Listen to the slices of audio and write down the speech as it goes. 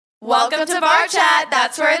Welcome to Barre Chat,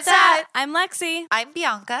 that's where it's at. I'm Lexi. I'm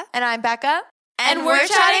Bianca. And I'm Becca. And we're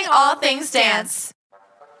chatting all things dance.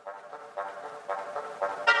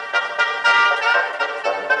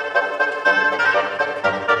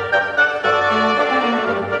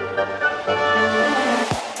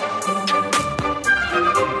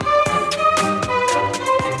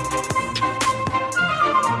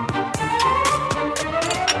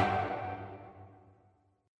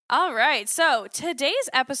 All right, so today's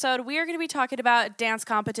episode, we are going to be talking about dance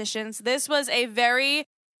competitions. This was a very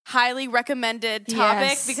highly recommended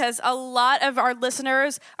topic because a lot of our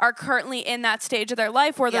listeners are currently in that stage of their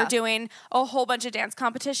life where they're doing a whole bunch of dance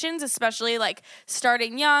competitions, especially like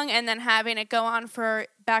starting young and then having it go on for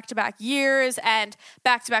back-to-back years and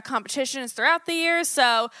back-to-back competitions throughout the years.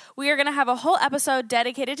 So we are going to have a whole episode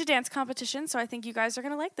dedicated to dance competitions, so I think you guys are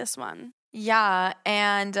going to like this one. Yeah,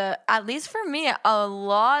 and at least for me, a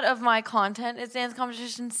lot of my content is dance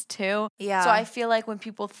competitions too. Yeah. So I feel like when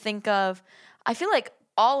people think of, I feel like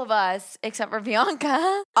all of us, except for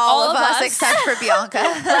Bianca. All of us except for Bianca.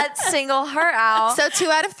 Let's single her out. So 2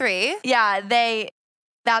 out of 3. Yeah,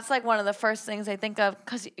 that's like one of the first things I think of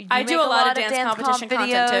because I do a lot of dance competition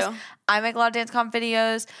videos. content too. I make a lot of dance comp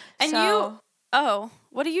videos. And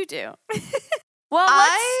what do you do? Well,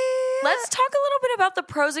 let's talk a little bit about the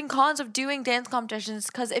pros and cons of doing dance competitions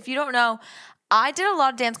because if you don't know, I did a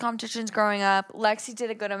lot of dance competitions growing up. Lexi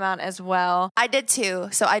did a good amount as well. I did too,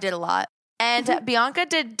 so I did a lot. And Bianca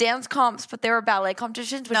did dance comps, but they were ballet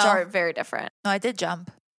competitions, which are very different. No, I did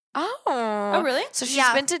jump. Oh, really? So she's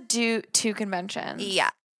been to do 2 conventions. Yeah.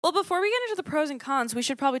 Well, before we get into the pros and cons, we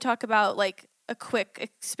should probably talk about like a quick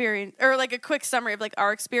experience or like a quick summary of like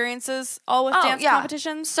our experiences all with dance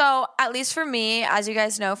competitions. So at least for me, as you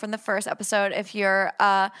guys know from the first episode, if you're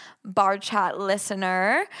a Barre Chat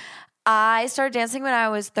listener, I started dancing when I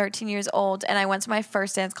was 13 years old, and I went to my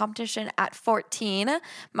first dance competition at 14.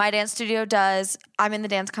 My dance studio I'm in the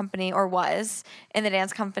dance company, or was in the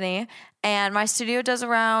dance company, and my studio does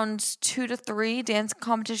around 2 to 3 dance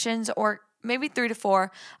competitions, or maybe 3 to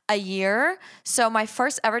 4 a year. So my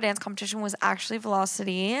first ever dance competition was actually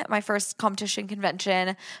Velocity, my first competition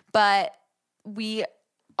convention, but we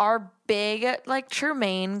are big, like, true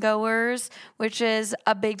Maine goers, which is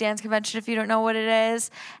a big dance convention if you don't know what it is.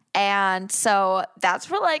 And so that's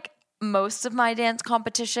where like most of my dance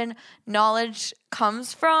competition knowledge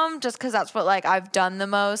comes from, just because that's what like I've done the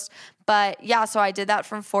most. But yeah, so I did that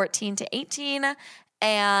from 14 to 18.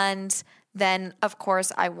 And then, of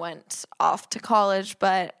course, I went off to college,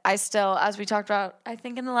 but I still, as we talked about, I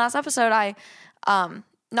think in the last episode,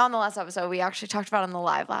 not in the last episode, we actually talked about it on the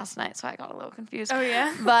live last night, so I got a little confused. Oh,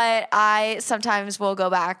 yeah? But I sometimes will go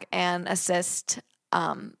back and assist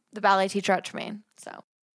the ballet teacher at Tremaine. So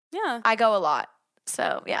yeah, I go a lot.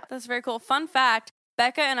 So yeah. That's very cool. Fun fact,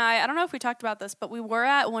 Becca and I don't know if we talked about this, but we were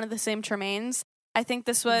at one of the same Tremaines. I think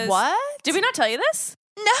this was... What? Did we not tell you this?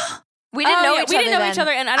 No. We didn't know each other. We didn't know each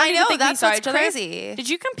other, and I don't even think we saw each other. Crazy. Did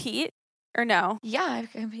you compete or no? Yeah, I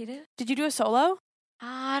competed. Did you do a solo?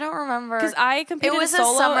 I don't remember. Because I competed a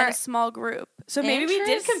solo in a small group. So maybe we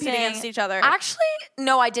did compete against each other. Actually,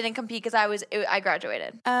 no, I didn't compete because I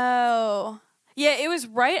graduated. Oh. Yeah, it was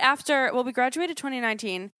right after, we graduated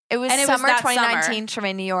 2019. It was summer 2019,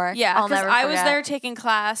 Tremaine, New York. Yeah, because I was there taking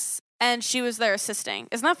class, and she was there assisting.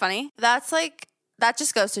 Isn't that funny? That's like, that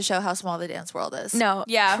just goes to show how small the dance world is. No,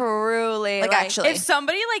 yeah, truly. Like actually, if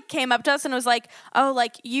somebody like came up to us and was like, "Oh,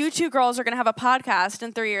 like you 2 girls are gonna have a podcast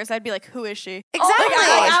in 3 years," I'd be like, "Who is she?" Exactly.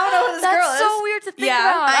 I don't know who this girl is. That's so weird to think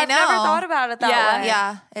about. I I've know. never thought about it that way.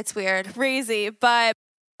 Yeah, it's weird. Crazy, but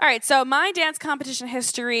all right. So my dance competition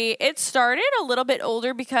history, it started a little bit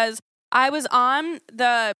older because I was on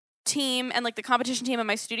the team and like the competition team in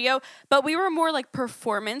my studio, but we were more like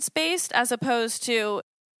performance based as opposed to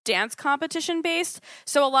dance competition based.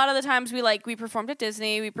 So a lot of the times we performed at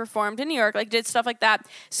Disney, we performed in New York, like did stuff like that.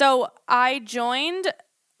 So I joined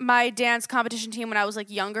my dance competition team when I was like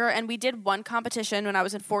younger, and we did one competition when I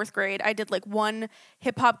was in 4th grade. I did like one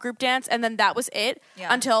hip hop group dance, and then that was it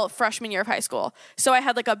until freshman year of high school. So I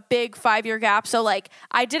had like a big 5-year gap. So like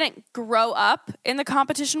I didn't grow up in the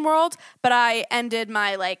competition world, but I ended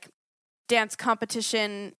my like dance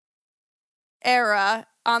competition era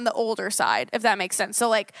on the older side, if that makes sense. So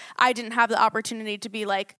like I didn't have the opportunity to be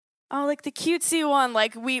like, oh, like the cutesy one.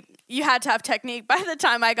 Like you had to have technique by the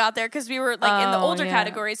time I got there because we were like in the older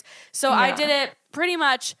categories. So I did it pretty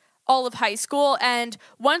much all of high school. And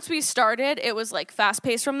once we started, it was like fast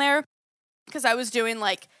paced from there because I was doing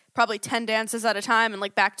like probably 10 dances at a time and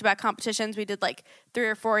like back-to-back competitions. We did like 3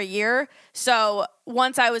 or 4 a year. So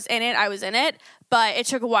once I was in it, but it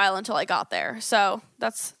took a while until I got there. So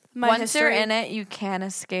that's my Once history. you're in it, you can't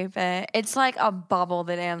escape it. It's like a bubble,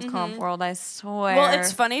 the dance comp world, I swear. Well,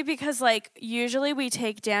 it's funny because like usually we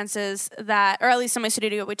take dances that, or at least in my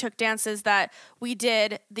studio, we took dances that we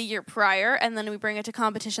did the year prior and then we bring it to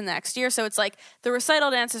competition the next year. So it's like the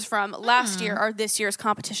recital dances from last year are this year's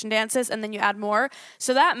competition dances and then you add more.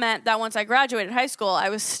 So that meant that once I graduated high school, I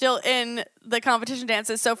was still in the competition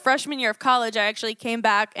dances. So freshman year of college, I actually came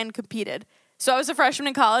back and competed. So I was a freshman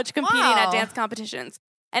in college competing at dance competitions.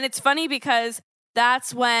 And it's funny because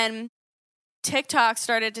that's when TikTok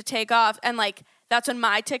started to take off. And like, that's when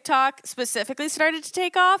my TikTok specifically started to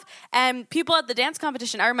take off. And people at the dance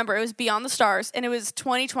competition, I remember it was Beyond the Stars and it was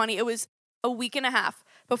 2020. It was a week and a half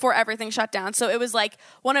before everything shut down. So it was like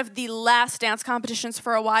one of the last dance competitions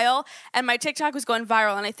for a while. And my TikTok was going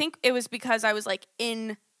viral. And I think it was because I was like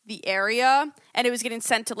in the area and it was getting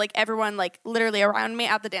sent to like everyone like literally around me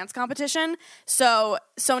at the dance competition. So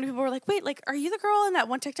many people were like, wait, like, are you the girl in that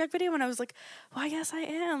one TikTok video? And I was like, well, I guess I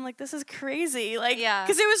am. Like, this is crazy. Like,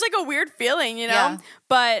 because it was like a weird feeling, you know? Yeah.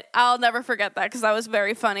 But I'll never forget that because that was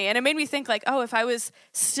very funny. And it made me think like, oh, if I was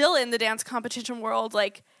still in the dance competition world,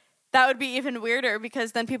 like, that would be even weirder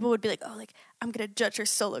because then people would be like, oh, like, I'm going to judge her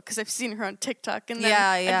solo because I've seen her on TikTok. And then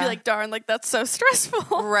I'd be like, darn, like, that's so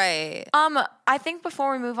stressful. Right. I think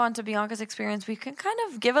before we move on to Bianca's experience, we can kind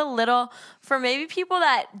of give a little for maybe people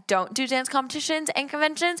that don't do dance competitions and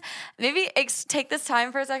conventions. Maybe take this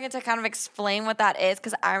time for a second to kind of explain what that is.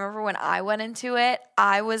 Because I remember when I went into it,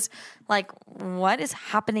 I was like, what is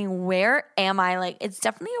happening? Where am I? Like, it's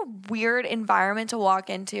definitely a weird environment to walk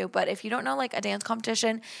into. But if you don't know, like, a dance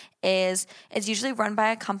competition it's usually run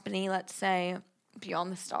by a company, let's say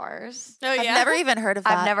Beyond the Stars. Oh, yeah? I've never even heard of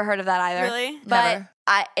that. I've never heard of that either. Really? But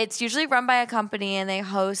it's usually run by a company and they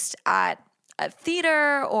host at a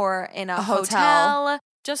theater or in a hotel.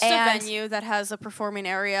 Just a venue that has a performing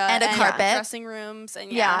area. And a carpet. Dressing rooms.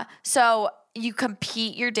 And So you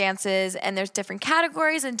compete your dances and there's different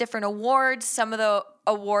categories and different awards. Some of the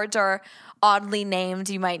awards are oddly named.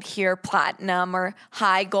 You might hear platinum or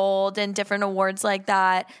high gold and different awards like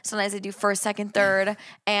that. Sometimes they do first, second, third,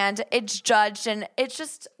 and it's judged. And it's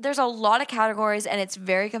just, there's a lot of categories and it's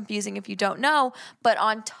very confusing if you don't know. But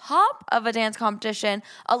on top of a dance competition,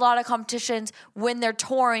 a lot of competitions, when they're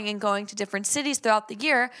touring and going to different cities throughout the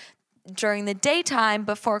year, during the daytime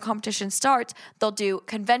before competition starts, they'll do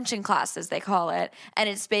convention classes, they call it. And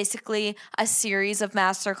it's basically a series of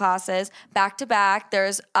master classes back to back.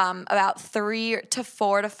 There's about 3 to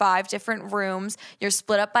 4 to 5 different rooms. You're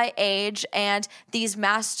split up by age, and these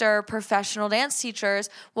master professional dance teachers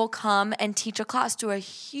will come and teach a class to a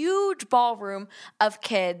huge ballroom of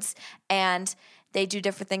kids. And they do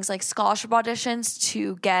different things like scholarship auditions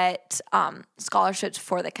to get scholarships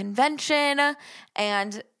for the convention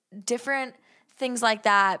and different things like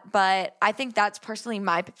that. But I think that's personally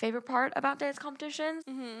my favorite part about dance competitions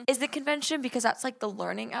is the convention, because that's like the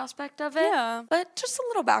learning aspect of it. Yeah. But just a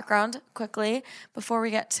little background quickly before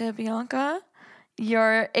we get to Bianca,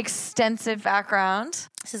 your extensive background.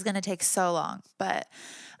 This is going to take so long, but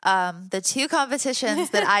the 2 competitions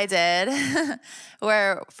that I did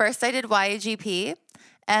were, first I did YAGP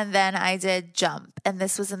and then I did Jump. And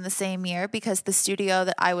this was in the same year because the studio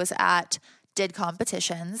that I was at did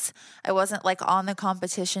competitions. I wasn't like on the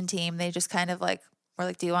competition team. They just kind of like were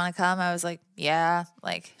like, do you want to come? I was like, yeah,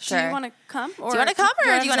 like, sure. Do you want to come? Or do you want to come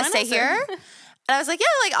or do you want to stay here? And I was like,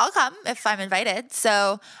 yeah, like I'll come if I'm invited.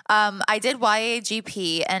 So I did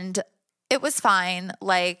YAGP and it was fine.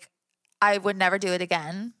 Like I would never do it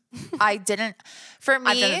again. I didn't, for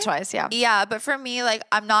me. I've done it twice, yeah. Yeah, but for me, like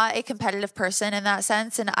I'm not a competitive person in that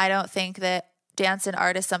sense. And I don't think that dance and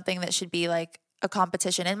art is something that should be like a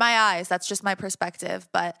competition in my eyes. That's just my perspective.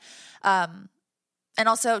 But, and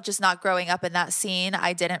also just not growing up in that scene,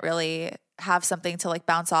 I didn't really have something to like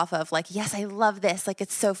bounce off of. Like, yes, I love this. Like,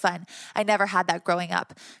 it's so fun. I never had that growing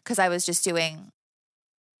up because I was just doing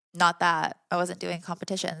not that. I wasn't doing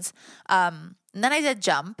competitions. And then I did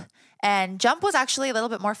Jump, and Jump was actually a little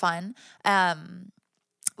bit more fun.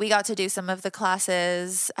 We got to do some of the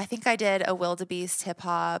classes. I think I did a wildebeest hip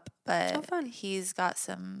hop, but he's got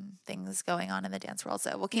some things going on in the dance world,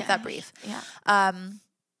 so we'll keep that brief. Yeah.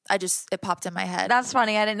 It popped in my head. That's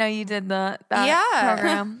funny. I didn't know you did that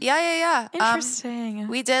program. Yeah. Interesting.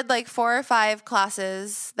 We did like 4 or 5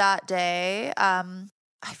 classes that day.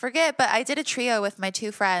 I forget, but I did a trio with my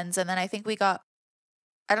 2 friends, and then I think we got,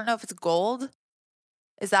 I don't know if it's gold.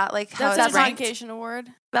 Is that like how that's it's ranked? a Education Award.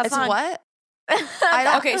 It's what?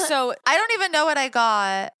 Okay, so I don't even know what I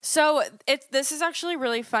got. So this is actually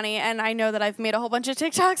really funny, and I know that I've made a whole bunch of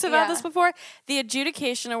TikToks about this before. The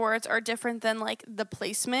adjudication awards are different than like the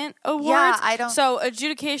placement awards. Yeah, I don't. So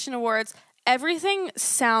adjudication awards, everything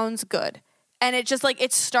sounds good. And it just like,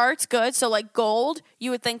 it starts good. So like gold,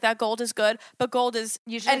 you would think that gold is good, but gold is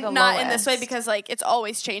Usually and the not lowest. in this way because like it's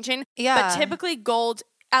always changing. Yeah. But typically gold,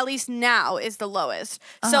 at least now, is the lowest.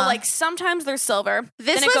 So like sometimes there's silver.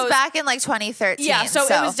 This then it was goes, back in like 2013. yeah, so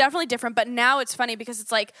it was definitely different. But now it's funny because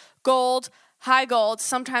it's like gold, high gold.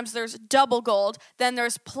 Sometimes there's double gold. Then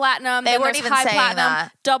there's platinum. They then weren't there's even high saying platinum,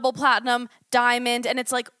 that. double platinum, diamond. And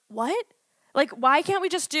it's like, what? Like, why can't we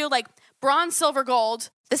just do like bronze, silver,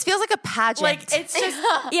 gold? This feels like a pageant. Like, it's just,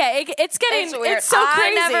 yeah, it's getting, It's weird. it's so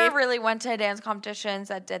crazy. I never really went to dance competitions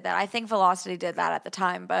that did that. I think Velocity did that at the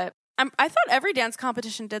time, but I thought every dance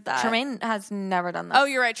competition did that. Tremaine has never done that. Oh,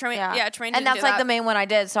 you're right. Tremaine, yeah, Tremaine and didn't that's do like that. the main one I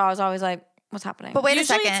did, so I was always like, what's happening? But wait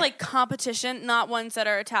Usually a second. it's like competition, not ones that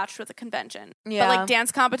are attached with a convention. Yeah. But like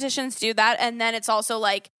dance competitions do that. And then it's also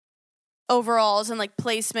like overalls and like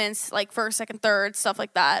placements, like first, second, third, stuff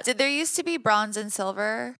like that. Did there used to be bronze and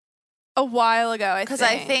silver? A while ago, Because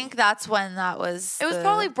I think that's when that was. It was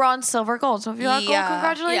probably bronze, silver, gold. So if you got gold, Yeah.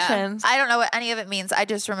 congratulations. I don't know what any of it means. I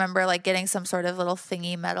just remember like getting some sort of little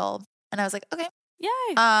thingy medal, and I was like, okay.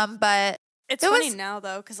 Yay. But It's it funny was- now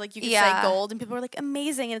though, because like you can Yeah. say gold and people are like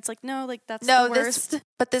amazing, and it's like no, like that's no, the worst.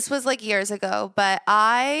 this was like years ago. But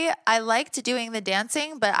I liked doing the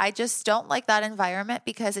dancing, but I just don't like that environment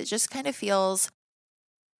because it just kind of feels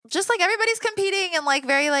just like everybody's competing and like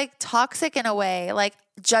very like toxic in a way, like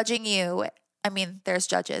judging you. I mean, there's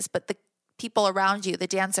judges, but the people around you, the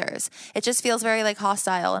dancers, it just feels very like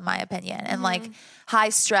hostile in my opinion and like high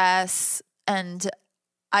stress. And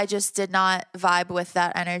I just did not vibe with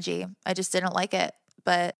that energy. I just didn't like it.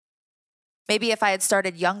 But maybe if I had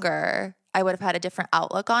started younger, I would have had a different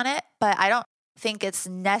outlook on it. But I don't think it's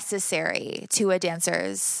necessary to a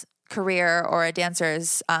dancer's career or a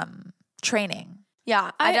dancer's training.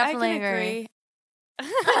 Yeah, I definitely can agree.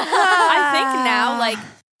 I think now, like,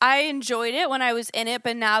 I enjoyed it when I was in it,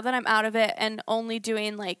 but now that I'm out of it and only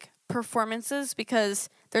doing like performances because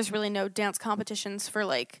there's really no dance competitions for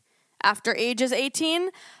like after ages 18.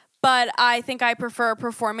 But I think I prefer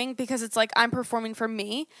performing because it's like I'm performing for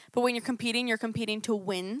me. But when you're competing to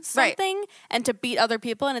win something and to beat other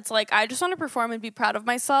people. And it's like I just want to perform and be proud of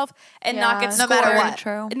myself and not get no scored. matter what.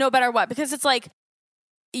 True. No matter what. Because it's like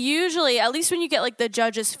usually, at least when you get like the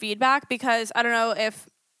judges' feedback, because I don't know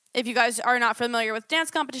if you guys are not familiar with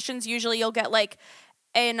dance competitions, usually you'll get like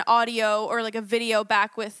an audio or like a video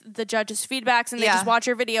back with the judges' feedbacks and they just watch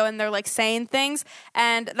your video and they're like saying things.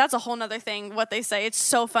 And that's a whole nother thing, what they say. It's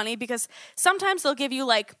so funny because sometimes they'll give you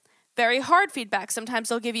like very hard feedback. Sometimes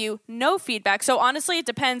they'll give you no feedback. So honestly, it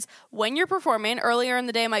depends when you're performing. Earlier in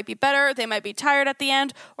the day might be better. They might be tired at the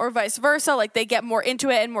end or vice versa. Like they get more into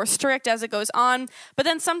it and more strict as it goes on. But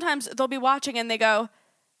then sometimes they'll be watching and they go,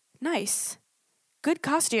 nice. Good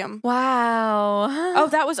costume. Wow. Oh,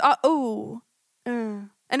 that was,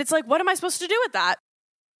 and it's like, what am I supposed to do with that?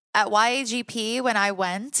 At YAGP, when I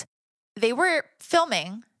went, they were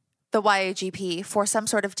filming the YAGP for some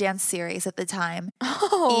sort of dance series at the time.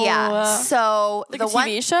 Oh. Yeah. So Like the a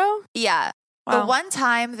TV show? Yeah. Wow. The one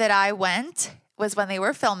time that I went was when they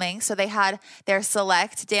were filming. So they had their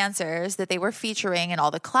select dancers that they were featuring in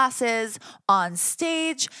all the classes on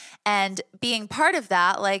stage. And being part of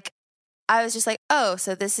that, like, I was just like, oh,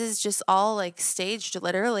 so this is just all like staged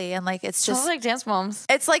literally. And like, it's Sounds just, like Dance Moms.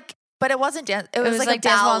 it's like, but it wasn't dance. It was like a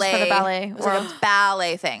Dance Moms ballet. for the ballet. It was like a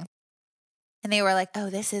ballet thing. And they were like, oh,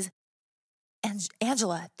 this is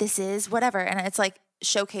Angela. This is whatever. And it's like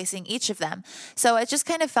showcasing each of them. So it just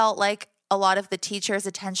kind of felt like a lot of the teachers'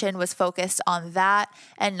 attention was focused on that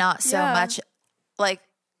and not so much like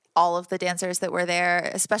all of the dancers that were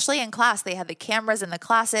there, especially in class. They had the cameras in the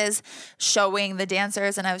classes showing the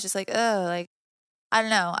dancers. And I was just like, oh, like, I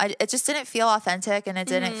don't know. It just didn't feel authentic and it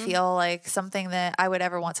didn't feel like something that I would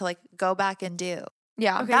ever want to like go back and do.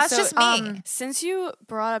 Yeah. Okay, That's so, just me. Since you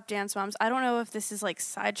brought up Dance Moms, I don't know if this is like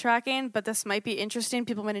sidetracking, but this might be interesting.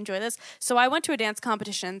 People might enjoy this. So I went to a dance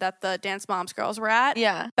competition that the Dance Moms girls were at.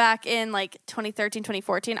 Yeah. Back in like 2013,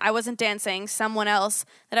 2014. I wasn't dancing. Someone else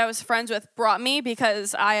that I was friends with brought me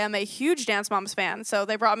because I am a huge Dance Moms fan. So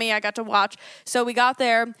they brought me. I got to watch. So we got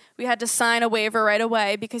there. We had to sign a waiver right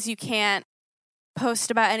away because you can't post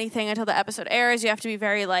about anything until the episode airs. You have to be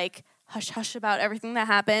very like hush about everything that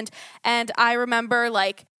happened. And I remember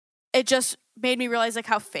like it just made me realize like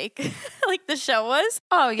how fake like the show was.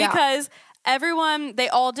 Oh, yeah. Because everyone, they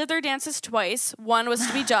all did their dances twice. One was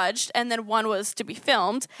to be judged and then one was to be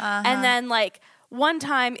filmed. And then like one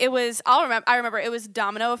time it was, I remember it was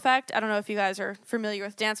Domino Effect. I don't know if you guys are familiar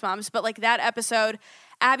with Dance Moms, but like that episode,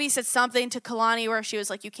 Abby said something to Kalani where she was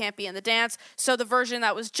like, you can't be in the dance. So the version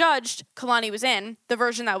that was judged, Kalani was in. The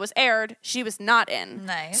version that was aired, she was not in.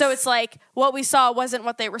 Nice. So it's like what we saw wasn't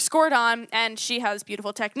what they were scored on, and she has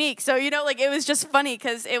beautiful technique. So, you know, like it was just funny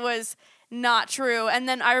because it was not true. And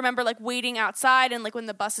then I remember like waiting outside and like when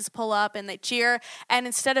the buses pull up and they cheer, and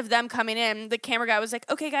instead of them coming in, the camera guy was like,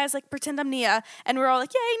 okay guys, like pretend I'm Nia, and we're all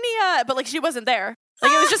like, yay Nia, but like she wasn't there.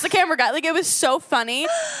 Like it was just the camera guy. Like it was so funny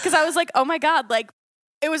because I was like, oh my God, like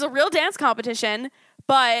it was a real dance competition,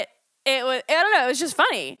 but it was, I don't know, it was just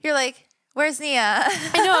funny. You're like, where's Nia?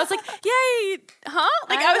 I know, I was like, yay, huh?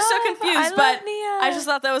 Like I was so confused, but Nia. I just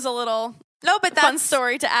thought that was a little No, but that's fun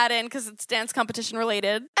story to add in because it's dance competition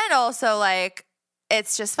related. And also, like,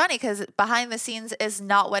 it's just funny because behind the scenes is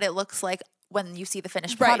not what it looks like when you see the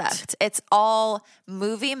finished product. It's all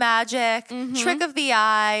movie magic, trick of the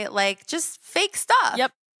eye, like just fake stuff.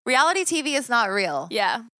 Yep. Reality TV is not real.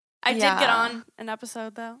 Yeah. I did get on an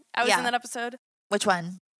episode though. I was in that episode. Which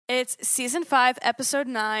one? It's season 5, episode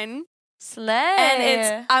 9. Slay.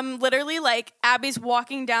 And I'm literally like, Abby's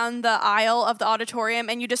walking down the aisle of the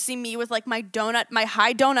auditorium and you just see me with like my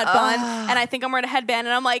high donut bun, and I think I'm wearing a headband,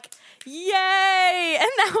 and I'm like, yay! And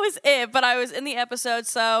that was it. But I was in the episode,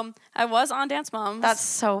 so I was on Dance Moms. That's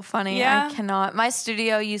so funny. Yeah. I cannot. My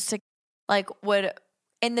studio used to would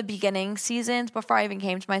in the beginning seasons before I even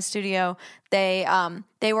came to my studio, they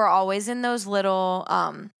were always in those little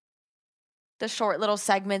the short little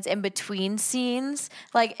segments in between scenes.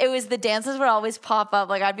 Like it was the dances would always pop up.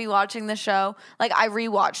 Like I'd be watching the show. Like I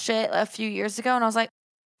rewatched it a few years ago and I was like,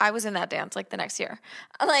 I was in that dance like the next year.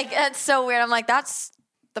 Like that's so weird. I'm like, that's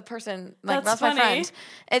the person. Like that's my friend.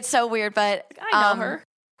 It's so weird, but I know her.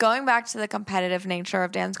 Going back to the competitive nature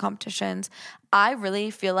of dance competitions, I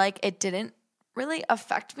really feel like it didn't really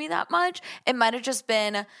affect me that much. It might have just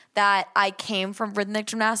been that I came from rhythmic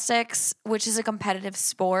gymnastics, which is a competitive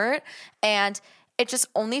sport, and it just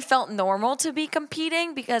only felt normal to be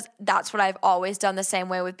competing because that's what I've always done the same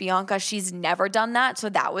way with Bianca. She's never done that, so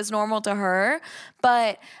that was normal to her.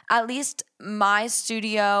 But at least my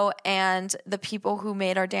studio and the people who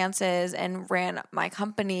made our dances and ran my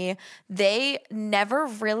company, they never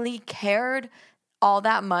really cared all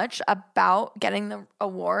that much about getting the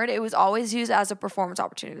award. It was always used as a performance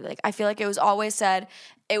opportunity. Like I feel like it was always said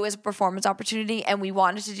it was a performance opportunity and we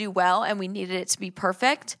wanted to do well and we needed it to be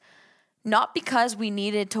perfect. Not because we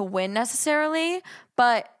needed to win necessarily,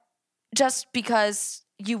 but just because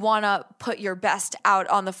you want to put your best out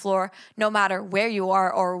on the floor no matter where you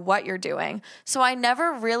are or what you're doing. So I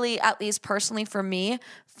never really, at least personally for me,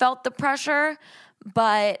 felt the pressure,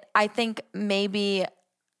 but I think maybe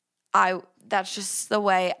that's just the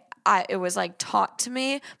way it was like taught to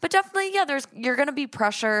me. But definitely, yeah, you're going to be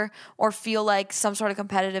pressure or feel like some sort of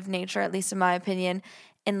competitive nature, at least in my opinion,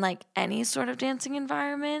 in like any sort of dancing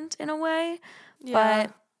environment in a way. Yeah.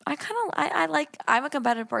 But I'm a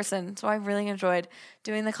competitive person, so I really enjoyed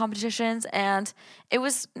doing the competitions, and it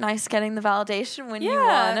was nice getting the validation when you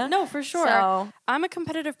won. No, for sure. So, I'm a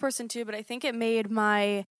competitive person too, but I think it made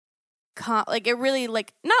my it really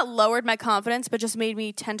like not lowered my confidence, but just made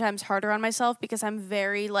me 10 times harder on myself because I'm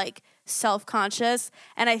very like self-conscious,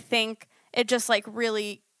 and I think it just like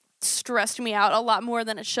really stressed me out a lot more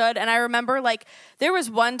than it should. And I remember like there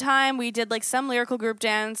was one time we did like some lyrical group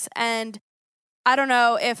dance, and I don't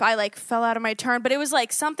know if I like fell out of my turn, but it was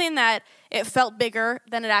like something that it felt bigger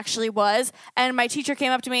than it actually was. And my teacher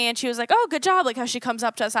came up to me and she was like, oh, good job. Like how she comes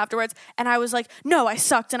up to us afterwards. And I was like, no, I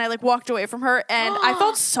sucked. And I like walked away from her and I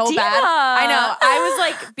felt so bad. I know. I was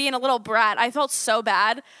like being a little brat. I felt so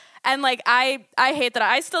bad. And like, I hate that.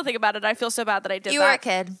 I still think about it. I feel so bad that I did that. You were a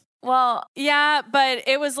kid. well, Yeah, but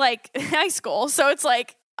it was like high school. So it's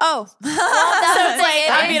like, Oh. so it's like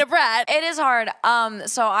I'm being a brat. it is hard.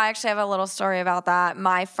 So I actually have a little story about that.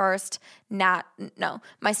 My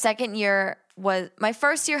second year was my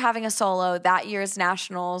first year having a solo. That year's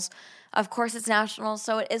nationals. Of course, it's nationals,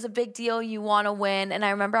 so it is a big deal. You want to win. And I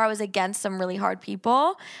remember I was against some really hard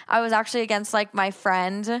people. I was actually against like my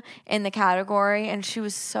friend in the category, and she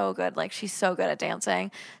was so good. Like she's so good at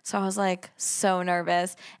dancing. So I was like so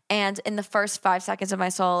nervous. And in the first 5 seconds of my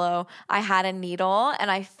solo, I had a needle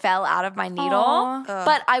and I fell out of my needle. Aww.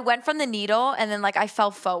 But I went from the needle and then like I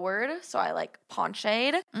fell forward. So I like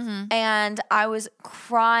penchèd. And I was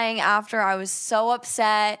crying after. I was so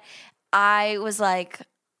upset. I was like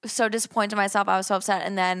so disappointed in myself. I was so upset.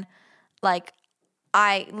 And then like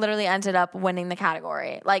I literally ended up winning the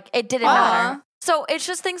category. Like it didn't matter. So it's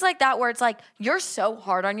just things like that where it's like you're so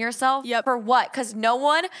hard on yourself for what? Because no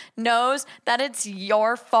one knows that it's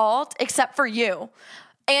your fault except for you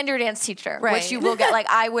and your dance teacher, which you will get. Like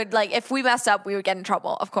I would like if we messed up, we would get in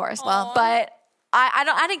trouble, of course. Well, but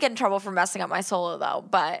I didn't get in trouble for messing up my solo though,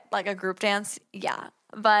 but like a group dance, yeah.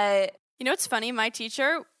 But You know what's funny? My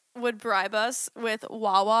teacher would bribe us with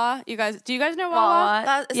Wawa. Do you guys know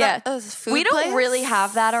Wawa? Is Yeah. that a food we don't place? really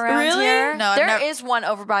have that around Really? here. No, I've there never- is one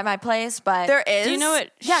over by my place, but There is. Do you know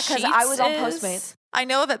what? yeah, because I was on Sheetz is? Postmates. I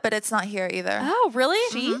know of it, but it's not here either. Oh, really?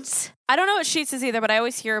 Sheets? I don't know what Sheets is either, but I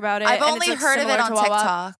always hear about it. I've and only it's, like, heard of it similar on to Wawa.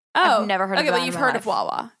 TikTok. Oh, I've never heard of okay, that but in you've my heard life. of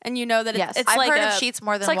Wawa, and you know that Yes. it's I've like heard a, of Sheets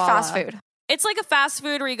more It's than like Wawa. fast food. It's like a fast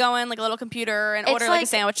food where you go in like a little computer and It's order like a like-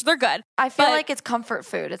 sandwich. They're good. I feel But- like it's comfort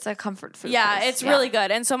food. It's a comfort food. Yeah, place. it's really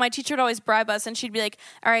good. And so my teacher would always bribe us, and she'd be like,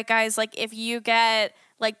 "All right, guys, like if you get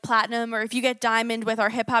like platinum or if you get diamond with our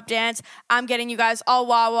hip hop dance, I'm getting you guys all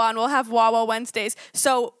Wawa, and we'll have Wawa Wednesdays."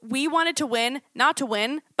 So we wanted to win, not to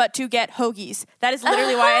win, but to get hoagies. That is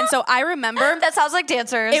literally why. And so I remember That sounds like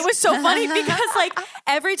dancers. it was so funny because like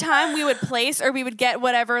every time we would place or we would get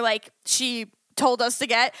whatever like she told us to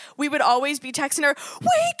get, we would always be texting her,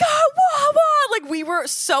 "We got Wawa!" Like we were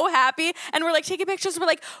so happy, and we're like taking pictures. We're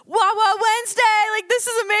like, "Wawa Wednesday!" Like this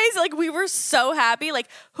is amazing. Like we were so happy. Like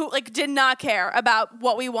who like did not care about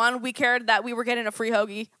what we won. We cared that we were getting a free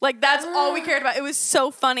hoagie. Like that's all we cared about. It was so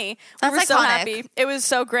funny. That's we were so iconic. happy. It was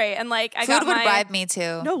so great. And like I Food got would my bribe me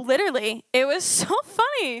too. no, literally, it was so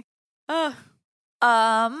funny. Ugh.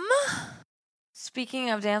 Speaking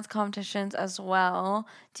of dance competitions as well,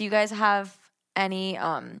 do you guys have any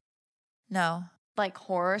No. like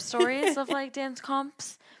horror stories of like dance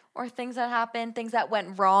comps or things that happened, things that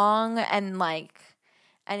went wrong, and like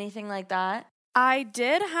anything like that? I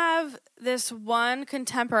did have this one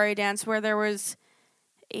contemporary dance where there was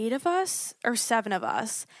 8 of us or 7 of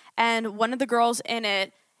us, and one of the girls in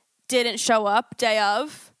it didn't show up day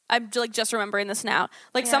of. I'm like just remembering this now.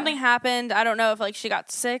 Like something happened. I don't know if like she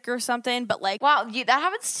got sick or something, but like Wow, that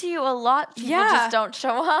happens to you a lot. People Yeah. just don't show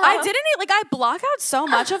up. I didn't like I block out so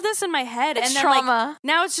much of this in my head, It's and then trauma. like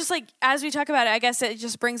now it's just like as we talk about it, I guess it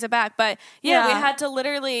just brings it back. But yeah, we Yeah. had to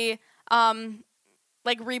literally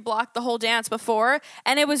like reblock the whole dance before,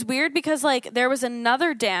 and it was weird because like there was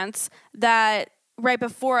another dance that right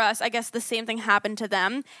before us, I guess the same thing happened to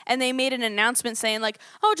them, and they made an announcement saying like,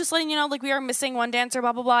 "Oh, just letting you know, like we are missing one dancer,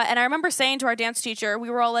 blah blah blah." And I remember saying to our dance teacher, we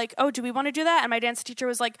were all like, "Oh, do we want to do that?" And my dance teacher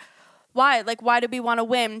was like, "Why? Like, why do we want to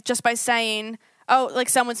win just by saying, oh, like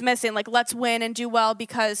someone's missing? Like, let's win and do well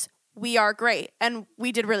because we are great." And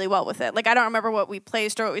we did really well with it. Like, I don't remember what we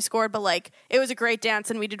placed or what we scored, but like it was a great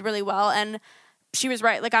dance and we did really well. And she was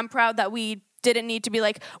right. Like, I'm proud that we didn't need to be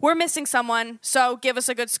like, we're missing someone, so give us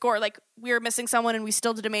a good score. Like, we were missing someone and we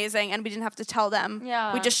still did amazing, and we didn't have to tell them.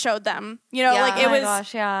 Yeah. We just showed them. You know, Yeah. like Oh it my was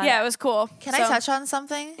gosh, yeah. yeah, it was cool. Can I touch on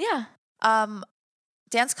something? Yeah.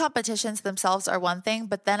 Dance competitions themselves are one thing,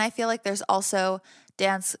 but then I feel like there's also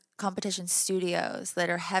dance competition studios that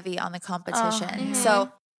are heavy on the competition.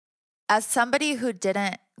 So as somebody who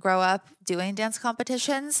didn't grow up doing dance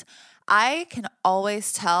competitions, I can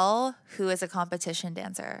always tell who is a competition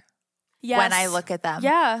dancer when I look at them.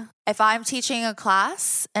 Yeah. If I'm teaching a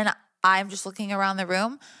class and I'm just looking around the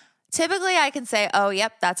room, typically I can say, oh,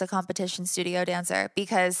 yep, that's a competition studio dancer,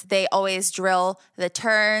 because they always drill the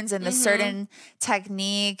turns and the certain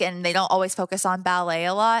technique, and they don't always focus on ballet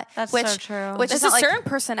a lot. That's which, so true. Which It's is a not like, certain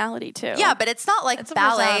personality too. yeah, but it's not like It's a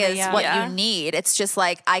ballet personality, is yeah. what Yeah. you need. It's just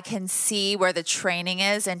like I can see where the training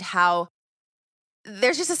is and how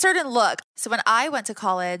there's just a certain look. So when I went to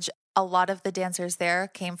college, a lot of the dancers there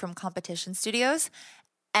came from competition studios.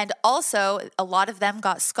 And also, a lot of them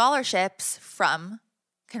got scholarships from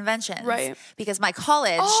conventions. Right. Because my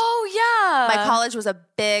college, Oh yeah. my college was a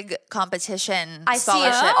big competition I see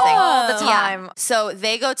it scholarship thing. all the Yeah. time. So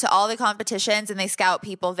they go to all the competitions and they scout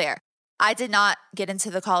people there. I did not get into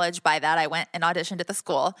the college by that. I went and auditioned at the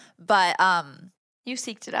school. But You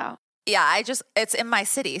seeked it out. yeah, it's in my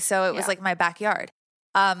city, so it was Yeah. like my backyard.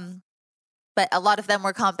 But a lot of them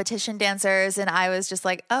were competition dancers, and I was just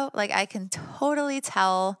like, oh, like I can totally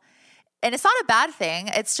tell. And it's not a bad thing.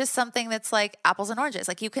 It's just something that's like apples and oranges.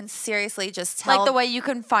 Like you can seriously just tell. Like the way you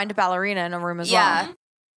can find a ballerina in a room as yeah, well.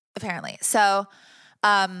 apparently. So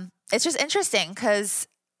it's just interesting because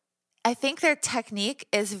I think their technique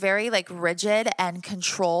is very like rigid and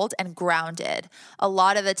controlled and grounded a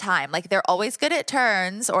lot of the time. Like they're always good at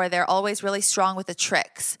turns, or they're always really strong with the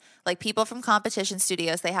tricks. Like people from competition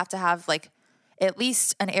studios, they have to have like at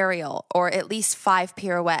least an aerial or at least 5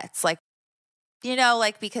 pirouettes. Like, you know,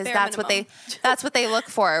 like because Bare that's minimum. that's what they look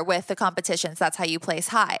for with the competitions. That's how you place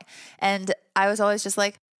high. And I was always just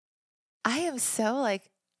like, I am so like,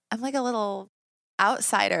 I'm like a little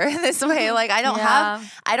outsider in this way. Like I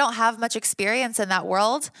don't have much experience in that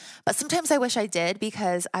world, but sometimes I wish I did,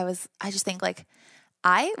 because I just think like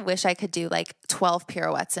I wish I could do like 12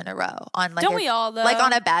 pirouettes in a row on like Don't we all, though? like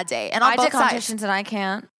on a bad day and on I both did sides. competitions and I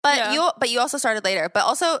can't. But you also started later. But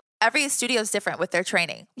also every studio is different with their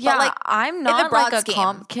training. Yeah, but like I'm not like a scheme.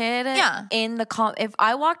 comp kid. Yeah. In the comp, if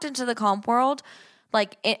I walked into the comp world,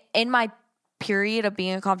 like in my period of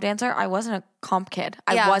being a comp dancer, I wasn't a comp kid.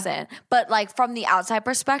 I wasn't. But like from the outside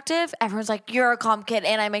perspective, everyone's like, "You're a comp kid,"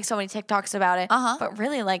 and I make so many TikToks about it. But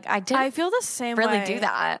really, like I feel the same really way. do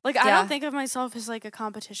that. Like I don't think of myself as like a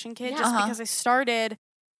competition kid just because I started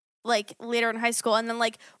like later in high school, and then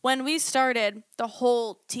like when we started, the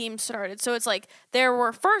whole team started. So it's like there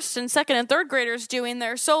were first and second and third graders doing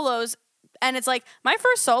their solos, and it's like my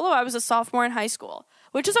first solo, I was a sophomore in high school,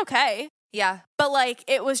 which is okay. Yeah. But like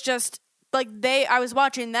it was just like I was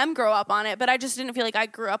watching them grow up on it, but I just didn't feel like I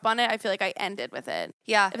grew up on it. I feel like I ended with it.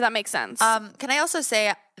 Yeah. If that makes sense. Can I also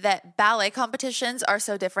say that ballet competitions are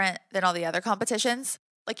so different than all the other competitions?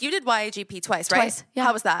 Like you did YAGP twice, right? Twice, yeah.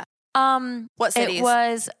 How was that? What cities? It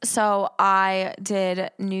was, so I did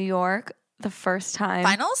New York the first time.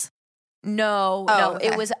 Finals? No, okay.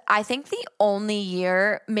 It was, I think, the only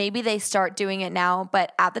year, maybe they start doing it now,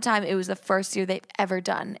 but at the time it was the first year they've ever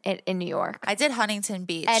done it in New York. I did Huntington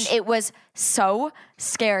Beach. And it was so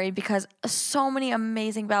scary because so many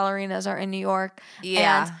amazing ballerinas are in New York.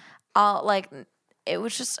 Yeah. And it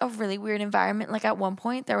was just a really weird environment. Like at one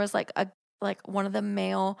point there was one of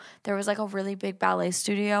the there was like a really big ballet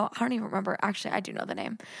studio. I don't even remember. Actually, I do know the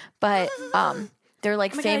name. But they're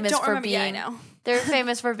like famous for being I know. they're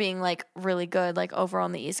famous for being like really good like over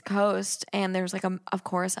on the East Coast. And there's like of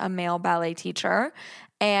course a male ballet teacher,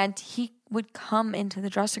 and he would come into the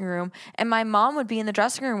dressing room, and my mom would be in the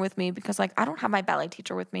dressing room with me because like I don't have my ballet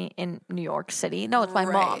teacher with me in New York City. No, it's my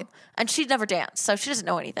mom, and she'd never danced, so she doesn't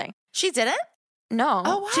know anything. She didn't? No.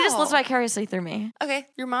 Oh, wow. She just lives vicariously through me. Okay.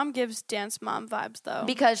 Your mom gives dance mom vibes though.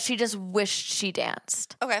 Because she just wished she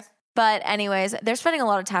danced. Okay. But anyways, they're spending a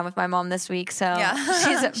lot of time with my mom this week, so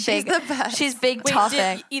she's the best. She's big Wait, topic.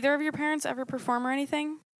 did either of your parents ever perform or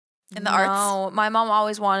anything? In the arts? No, my mom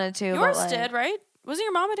always wanted to. Yours but, like, did, right? Wasn't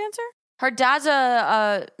your mom a dancer? Her dad's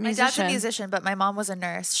a musician. My dad's a musician, but my mom was a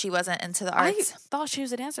nurse. She wasn't into the arts. I thought she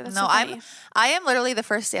was a dancer. That's No, so funny. I am literally the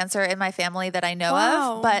first dancer in my family that I know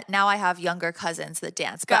Wow. of, but now I have younger cousins that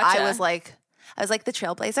dance. But Gotcha. I was like the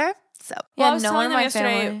trailblazer. So Well, Yeah, I was no telling one in them my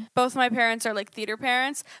yesterday, family. both my parents are like theater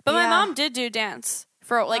parents, but my Yeah. mom did do dance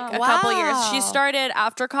for like a couple years. She Wow. started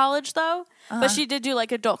after college though, but she did do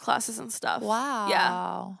like adult classes and stuff. wow.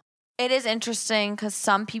 Yeah. It is interesting because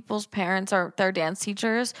some people's parents they're dance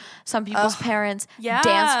teachers. Some people's parents Yeah.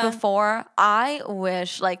 dance before. I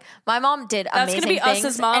wish, like, my mom did That's amazing gonna be us things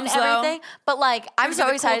as moms, and everything. But like, I'm We're so the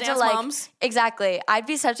cool excited to dance like, moms. exactly. I'd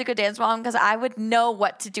be such a good dance mom because I would know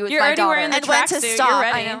what to do with You're my already daughter. wearing the And when to tracksuit. stop. You're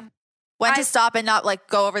ready. I know. When to stop and not like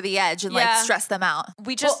go over the edge and like Yeah. stress them out.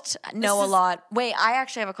 We just know a lot. Wait, I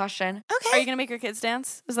actually have a question. Okay. Are you gonna make your kids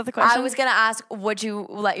dance? Is that the question? I was gonna ask, would you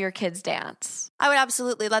let your kids dance? I would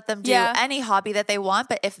absolutely let them do Yeah. any hobby that they want,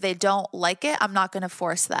 but if they don't like it, I'm not going to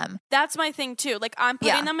force them. That's my thing too. Like I'm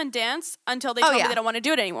putting Yeah. them in dance until they tell yeah. me they don't want to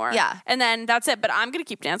do it anymore. Yeah. And then that's it. But I'm gonna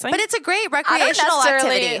keep dancing. But it's a great I don't recreational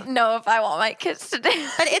necessarily activity. know if I want my kids to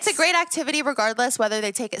dance. But it's a great activity regardless whether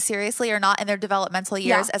they take it seriously or not in their developmental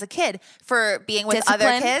years Yeah. as a kid for being with other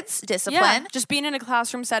Discipline. kids, yeah, discipline. just being in a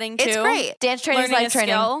classroom setting too. It's great. Dance training is Learning like a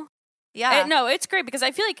training. skill. Yeah. No, it's great because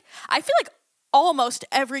I feel like almost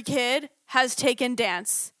every kid has taken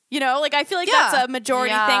dance. You know, like I feel like Yeah. that's a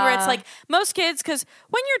majority thing where it's Yeah. like most kids, because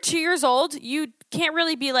when you're 2 years old, you can't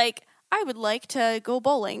really be like, I would like to go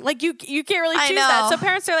bowling. Like you can't really I choose that. know. So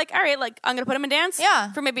parents are like, all right, like I'm gonna put them in dance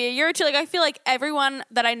Yeah. for maybe a year or two. Like I feel like everyone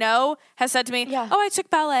that I know has said to me, Yeah. oh, I took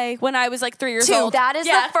ballet when I was like 3 years Dude, old. that is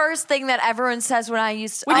Yeah. the first thing that everyone says when I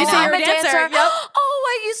used to. When you say I'm you're a dancer, yep.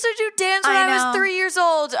 Oh, I used to do dance when I I, know. was 3 years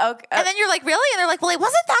old. Okay. And then you're like, really? And they're like, well, it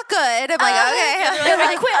wasn't that good. I'm like, okay. They're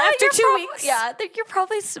like, I quit after you're 2 weeks. Yeah, you're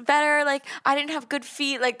probably better. Like, I didn't have good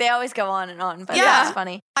feet. Like, they always go on and on. But Yeah. yeah, it's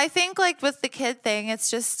funny. I think like with the kid thing,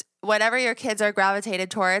 it's just whatever your kids are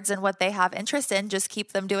gravitated towards and what they have interest in, just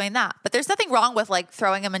keep them doing that. But there's nothing wrong with like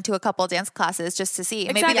throwing them into a couple dance classes just to see.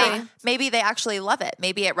 Exactly. Maybe they actually love it.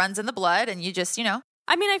 Maybe it runs in the blood and you just,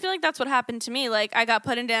 I mean, I feel like that's what happened to me. Like I got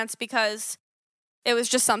put in dance because it was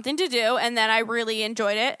just something to do, and then I really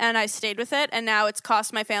enjoyed it, and I stayed with it, and now it's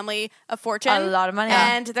cost my family a fortune. A lot of money.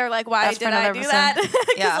 And they're like, why That's for did I another do person. that?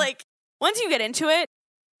 Because Yeah. like once you get into it,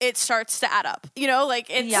 it starts to add up. You know,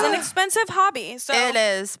 like it's Yeah. an expensive hobby. So it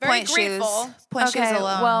is. very Point grateful. shoes. Point shoes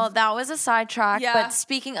alone. well, that was a sidetrack. Yeah. But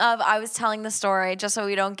speaking of, I was telling the story just so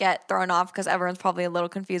we don't get thrown off because everyone's probably a little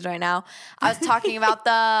confused right now. I was talking about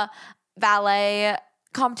the ballet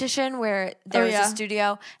competition where there was yeah. a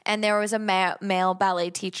studio and there was a male ballet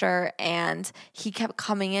teacher, and he kept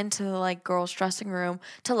coming into the like girls' dressing room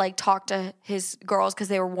to like talk to his girls because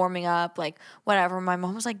they were warming up, like whatever. My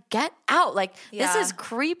mom was like, "Get out! Like this is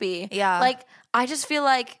creepy." Yeah. Like I just feel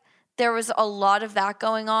like there was a lot of that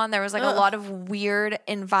going on. There was like a lot of weird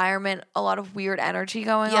environment, a lot of weird energy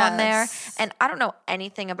going on there. And I don't know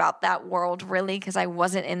anything about that world really because I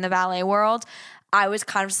wasn't in the ballet world. I was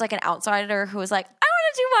kind of just like an outsider who was like, I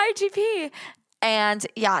want to do YGP. And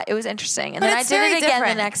yeah, it was interesting. And then I did it again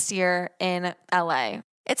the next year in LA.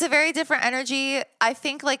 It's a very different energy. I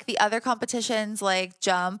think like the other competitions like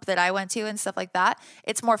Jump that I went to and stuff like that,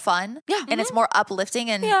 it's more fun. Yeah. And it's more uplifting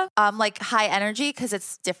and like high energy because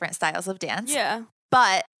it's different styles of dance. Yeah.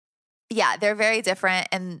 But yeah, they're very different.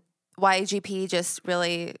 And YGP just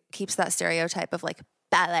really keeps that stereotype of like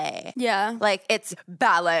ballet. Yeah. Like it's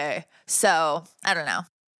ballet. So I don't know.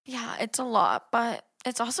 Yeah, it's a lot, but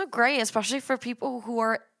it's also great, especially for people who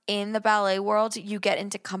are in the ballet world. You get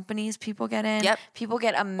into companies, people get in. Yep. People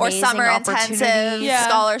get amazing Or summer opportunities. intensive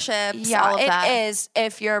scholarships. Yeah, all of that. it is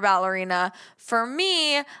if you're a ballerina. For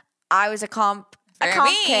me, I was a comp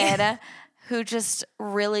kid who just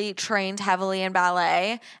really trained heavily in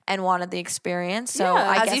ballet and wanted the experience. So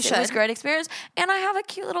I guess it was a great experience. And I have a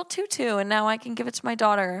cute little tutu, and now I can give it to my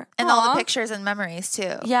daughter. And all the pictures and memories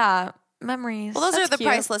too. Yeah. Memories. Well, those That's are the cute.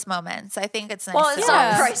 priceless moments. I think it's nice. Well, it's to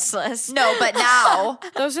not priceless. No, but now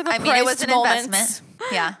Those are the I mean, it was an moments. investment.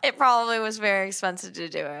 Yeah. It probably was very expensive to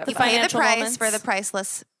do it. You but- pay the financial price moments. for the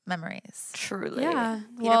priceless memories. Truly. Yeah.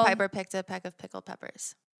 Peter Piper picked a peck of pickled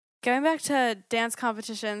peppers. Going back to dance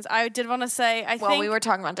competitions, I did want to say, Well, we were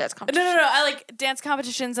talking about dance competition. No. I like dance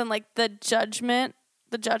competitions and like the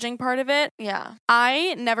judging part of it. Yeah.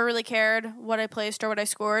 I never really cared what I placed or what I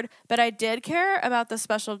scored, but I did care about the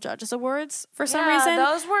special judges awards for some reason.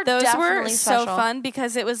 Those were so special. fun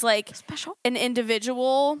because it was like Special. an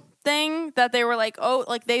individual thing that they were like, oh,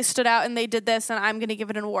 like they stood out and they did this and I'm going to give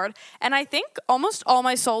it an award. And I think almost all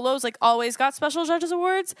my solos like always got special judges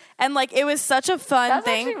awards, and like it was such a fun That's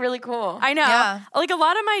thing. actually really cool. I know. Yeah. Like a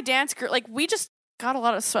lot of my dance group, like we just got a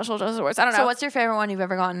lot of special judges awards. I don't know. So what's your favorite one you've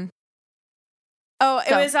ever gotten? Oh, it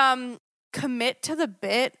Go. was Commit to the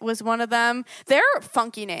Bit was one of them. They're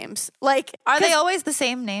funky names. Like Are they always the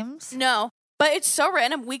same names? no, but it's so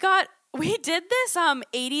random. We did this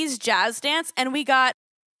 80s jazz dance and we got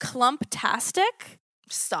Clumptastic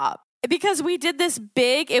Stop. because we did this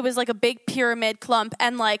big, it was like a big pyramid clump,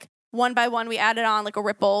 and like one by one we added on like a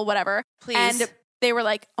ripple, whatever. Please. And they were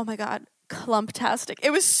like, "Oh my god, Clumptastic."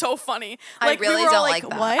 It was so funny. I Like, really we were all don't like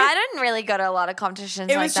that. What? I didn't really go to a lot of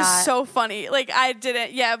competitions It like was that. just so funny. Like I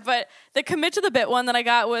didn't, yeah. But the Commit to the Bit one that I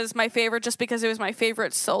got was my favorite, just because it was my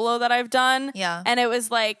favorite solo that I've done. Yeah. And it was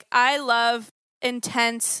like, I love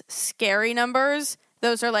intense, scary numbers.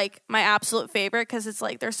 Those are like my absolute favorite because it's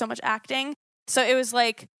like there's so much acting. So it was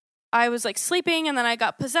like I was like sleeping and then I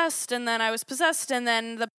got possessed and then I was possessed and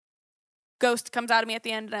then the ghost comes out of me at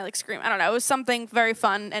the end and I like scream. I don't know. It was something very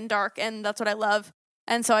fun and dark, and that's what I love.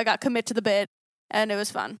 And so I got Commit to the Bit and it was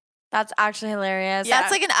fun. That's actually hilarious. Yeah.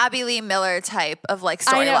 That's like an Abby Lee Miller type of like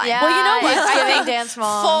I know, storyline. Yeah, Well, you know what? it's I giving think dance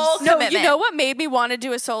moms. full No, commitment. you know what made me want to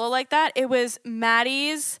do a solo like that? It was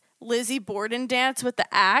Maddie's Lizzie Borden dance with the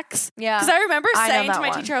axe. Yeah. Because I remember I know saying to that my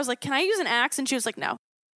one. teacher, I was like, "Can I use an axe?" And she was like, "No."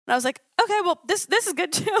 And I was like, "Okay, well, this is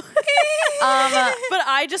good too." But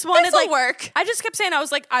I just wanted This'll like work. I just kept saying, I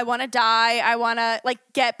was like, I want to die. I want to like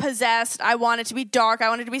get possessed. I want it to be dark. I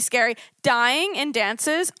want it to be scary. Dying in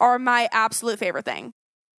dances are my absolute favorite thing.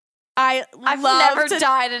 I've never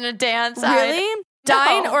died in a dance. Really?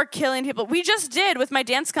 Dying No. or killing people. We just did with my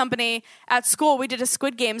dance company at school. We did a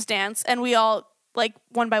Squid Games dance and we all like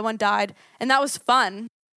one by one died. And that was fun.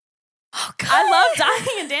 Oh, God. I love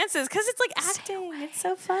dying in dances because it's like acting. It's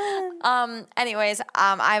so fun. Anyways,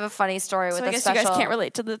 I have a funny story with So I a guess special. you guys can't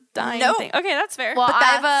relate to the dying Nope. thing. Okay, that's fair. Well, But I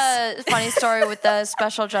have a funny story with the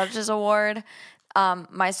Special Judges Award.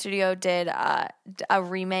 My studio did a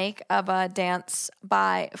remake of a dance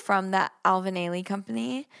from the Alvin Ailey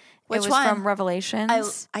company. Which it was one? from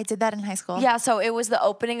Revelations. I did that in high school. Yeah, so it was the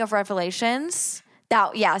opening of Revelations.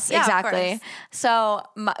 Yes, Yeah, of exactly. course. So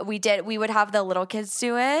we would have the little kids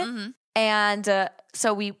do it, Mm-hmm. and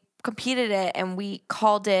so we competed it, and we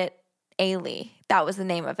called it Ailey. That was the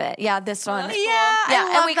name of it. Yeah, this one. Yeah, Yeah, I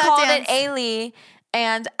and love we that called dance. it Ailey.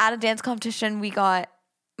 And at a dance competition, we got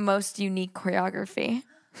most unique choreography.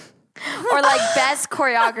 or like best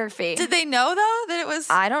choreography. Did they know though that it was?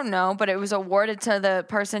 I don't know, but it was awarded to the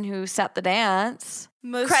person who set the dance.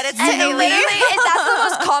 Credits to And Haley. literally, that's the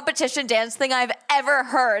most competition dance thing I've ever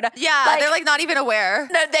heard. Yeah, they're like not even aware.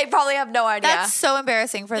 No, they probably have no idea. That's so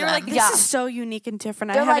embarrassing for They them. were like, this is so unique and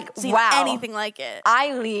different. They're I haven't like, seen wow. anything like it.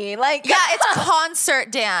 Eileen, like yeah, it's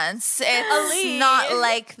concert dance. It's Elite. not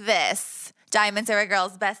like this. Diamonds are a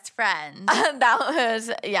girl's best friend. that was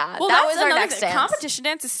Well, that that's was our another next thing. dance. Competition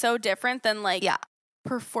dance is so different than like Yeah.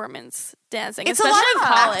 performance dancing. It's a lot especially of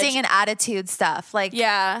in college. acting and attitude stuff, like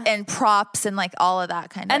Yeah. and props and like all of that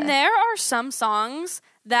kind of. And there are some songs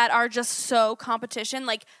that are just so competition,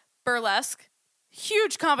 like Burlesque,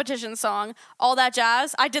 huge competition song. All That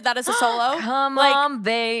Jazz. I did that as a solo. Come like, on,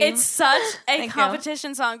 babe. It's such a Thank you.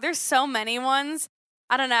 competition song. There's so many ones.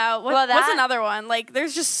 I don't know. Well, What's another one? Like,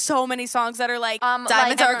 there's just so many songs that are like,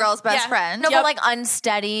 Diamonds are a girl's best yeah. friend. No, but like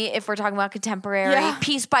unsteady. If we're talking about contemporary, Yeah.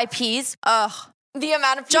 piece by piece. Ugh. The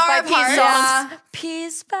amount of piece Jar by of piece Hearts. songs. Yeah.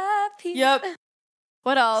 Piece by piece. Yep.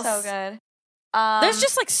 What else? So good. There's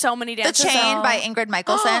just like so many The dances. Chain by Ingrid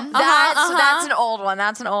Michaelson. That's an old one.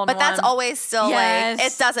 That's an old But one. that's always still Yes. like,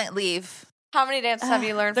 it doesn't leave. How many dances have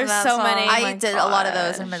you learned from There's that so song? many. Oh I my did a lot of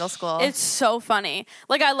those gosh. in middle school. It's so funny.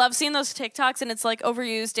 Like, I love seeing those TikToks and it's like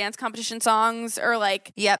overused dance competition songs or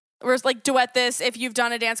like, Yep. or it's like duet this if you've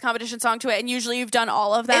done a dance competition song to it and usually you've done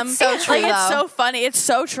all of them. It's so true, Like, it's though. so funny. It's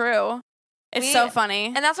so true. It's so funny.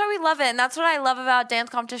 And that's why we love it. And that's what I love about dance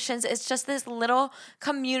competitions. It's just this little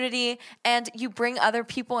community and you bring other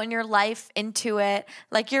people in your life into it,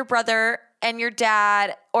 like your brother and your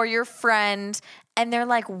dad or your friend. And they're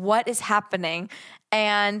like, what is happening?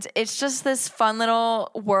 And it's just this fun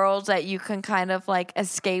little world that you can kind of like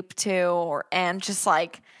escape to and just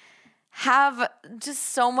like have just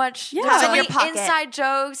so much Yeah. so Have in many your pocket. inside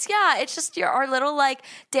jokes. Yeah, it's just our little like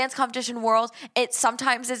dance competition world. It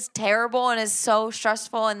sometimes is terrible and is so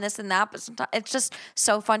stressful and this and that, but sometimes it's just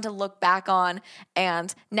so fun to look back on.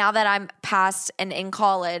 And now that I'm past and in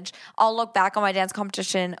college, I'll look back on my dance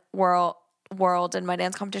competition world and my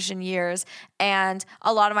dance competition years, and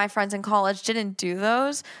a lot of my friends in college didn't do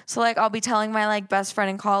those. So like I'll be telling my like best friend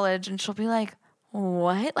in college and she'll be like,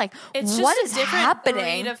 what? Like, It's what just is a different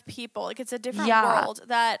happening? breed of people. Like, it's a different Yeah. world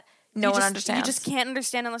that No you one just, understands. You just can't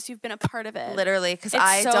understand unless you've been a part of it. Literally, because It's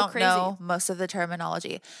I so don't crazy. know most of the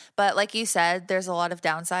terminology. But like you said, there's a lot of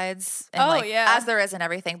downsides. And Oh, like, yeah. as there is in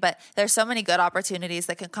everything. But there's so many good opportunities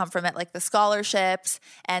that can come from it, like the scholarships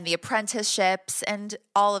and the apprenticeships and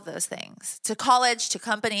all of those things. To college, to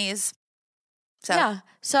companies. So Yeah.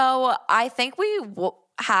 So I think we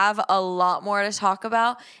have a lot more to talk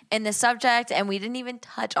about in this subject, and we didn't even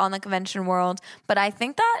touch on the convention world. But I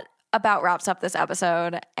think that about wraps up this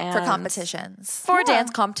episode. And for competitions. for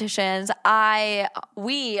dance competitions,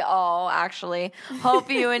 we all actually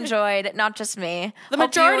hope you enjoyed. Not just me. The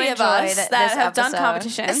Hope you majority of us enjoyed that this have done episode.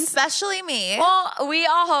 competitions. Especially me. Well, we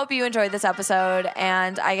all hope you enjoyed this episode,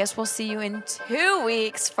 and I guess we'll see you in 2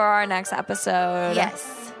 weeks for our next episode.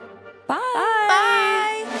 Yes. Bye.